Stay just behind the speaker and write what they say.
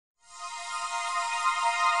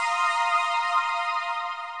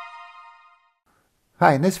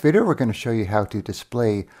Hi, in this video we're going to show you how to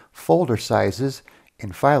display folder sizes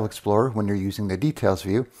in File Explorer when you're using the Details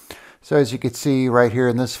view. So as you can see right here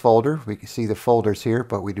in this folder, we can see the folders here,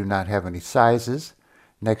 but we do not have any sizes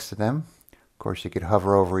next to them. Of course, you could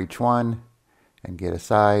hover over each one and get a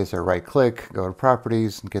size, or right click, go to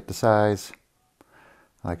Properties and get the size,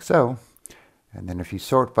 like so. And then if you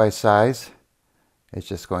sort by size, it's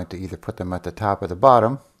just going to either put them at the top or the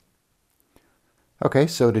bottom. Okay,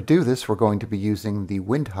 so to do this, we're going to be using the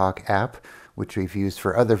Windhawk app, which we've used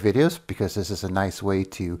for other videos, because this is a nice way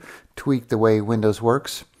to tweak the way Windows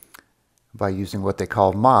works by using what they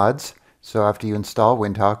call mods. So after you install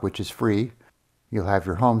Windhawk, which is free, you'll have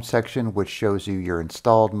your home section, which shows you your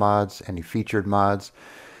installed mods, any featured mods.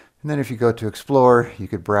 And then if you go to Explore, you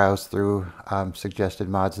could browse through suggested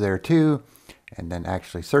mods there too, and then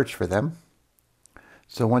actually search for them.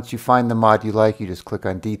 So once you find the mod you like, you just click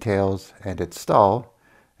on Details and Install,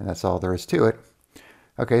 and that's all there is to it.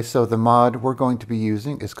 Okay, so the mod we're going to be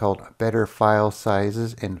using is called Better File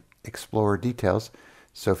Sizes in Explorer Details.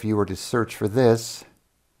 So if you were to search for this,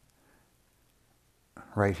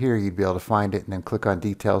 right here, you'd be able to find it and then click on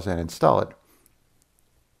Details and install it.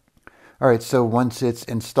 Alright, so once it's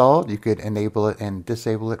installed, you could enable it and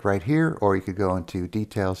disable it right here, or you could go into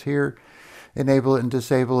Details here, enable it and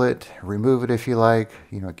disable it, remove it if you like,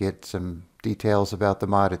 get some details about the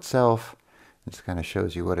mod itself. It just kind of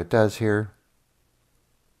shows you what it does here.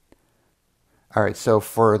 Alright, so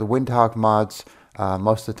for the Windhawk mods,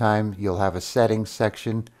 most of the time you'll have a settings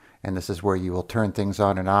section, and this is where you will turn things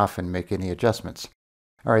on and off and make any adjustments.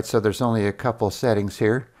 Alright, so there's only a couple settings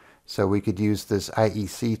here. So we could use this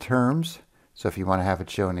IEC terms. So if you want to have it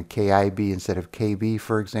shown in KIB instead of KB,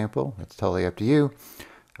 for example, that's totally up to you.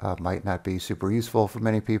 Might not be super useful for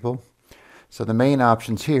many people. So the main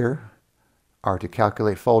options here are to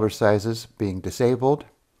calculate folder sizes being disabled,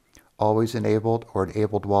 always enabled, or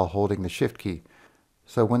enabled while holding the Shift key.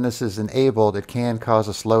 So when this is enabled, it can cause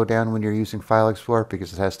a slowdown when you're using File Explorer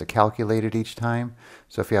because it has to calculate it each time.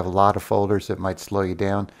 So if you have a lot of folders, it might slow you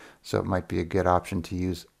down. So it might be a good option to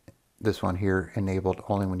use this one here, enabled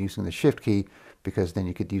only when using the Shift key, because then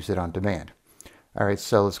you could use it on demand. Alright,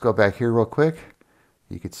 so let's go back here real quick.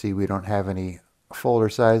 You can see we don't have any folder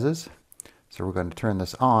sizes. So we're going to turn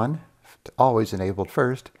this on to always enabled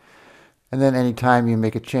first. And then anytime you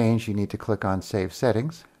make a change, you need to click on Save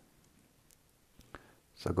Settings.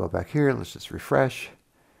 So go back here, let's just refresh.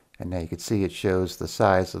 And now you can see it shows the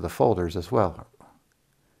size of the folders as well.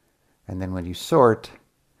 And then when you sort,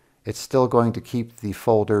 it's still going to keep the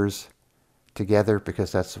folders together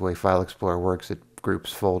because that's the way File Explorer works. It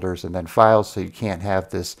groups folders and then files, so you can't have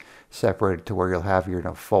this separated to where you'll have your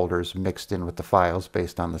folders mixed in with the files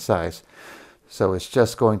based on the size. So it's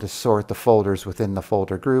just going to sort the folders within the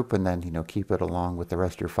folder group and then keep it along with the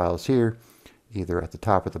rest of your files here, either at the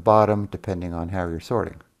top or the bottom, depending on how you're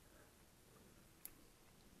sorting.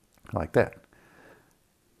 Like that.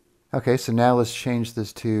 Okay, so now let's change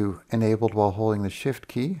this to enabled while holding the Shift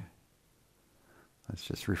key. Let's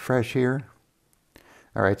just refresh here.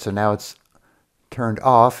 Alright, so now it's turned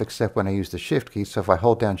off except when I use the Shift key. So if I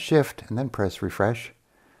hold down Shift and then press refresh,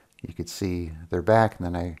 you can see they're back, and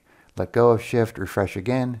then I let go of Shift, refresh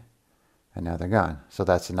again, and now they're gone. So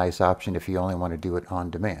that's a nice option if you only want to do it on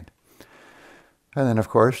demand. And then of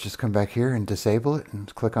course just come back here and disable it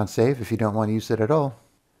and click on Save if you don't want to use it at all.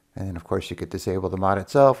 And then of course you could disable the mod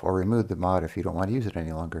itself or remove the mod if you don't want to use it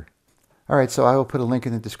any longer. Alright, so I will put a link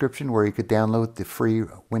in the description where you could download the free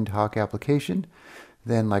Windhawk application.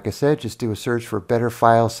 Then, like I said, just do a search for Better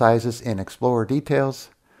File Sizes in Explorer Details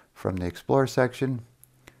from the Explorer section.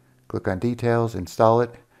 Click on Details, install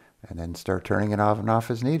it, and then start turning it on and off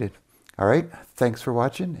as needed. Alright, thanks for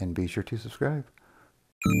watching, and be sure to subscribe.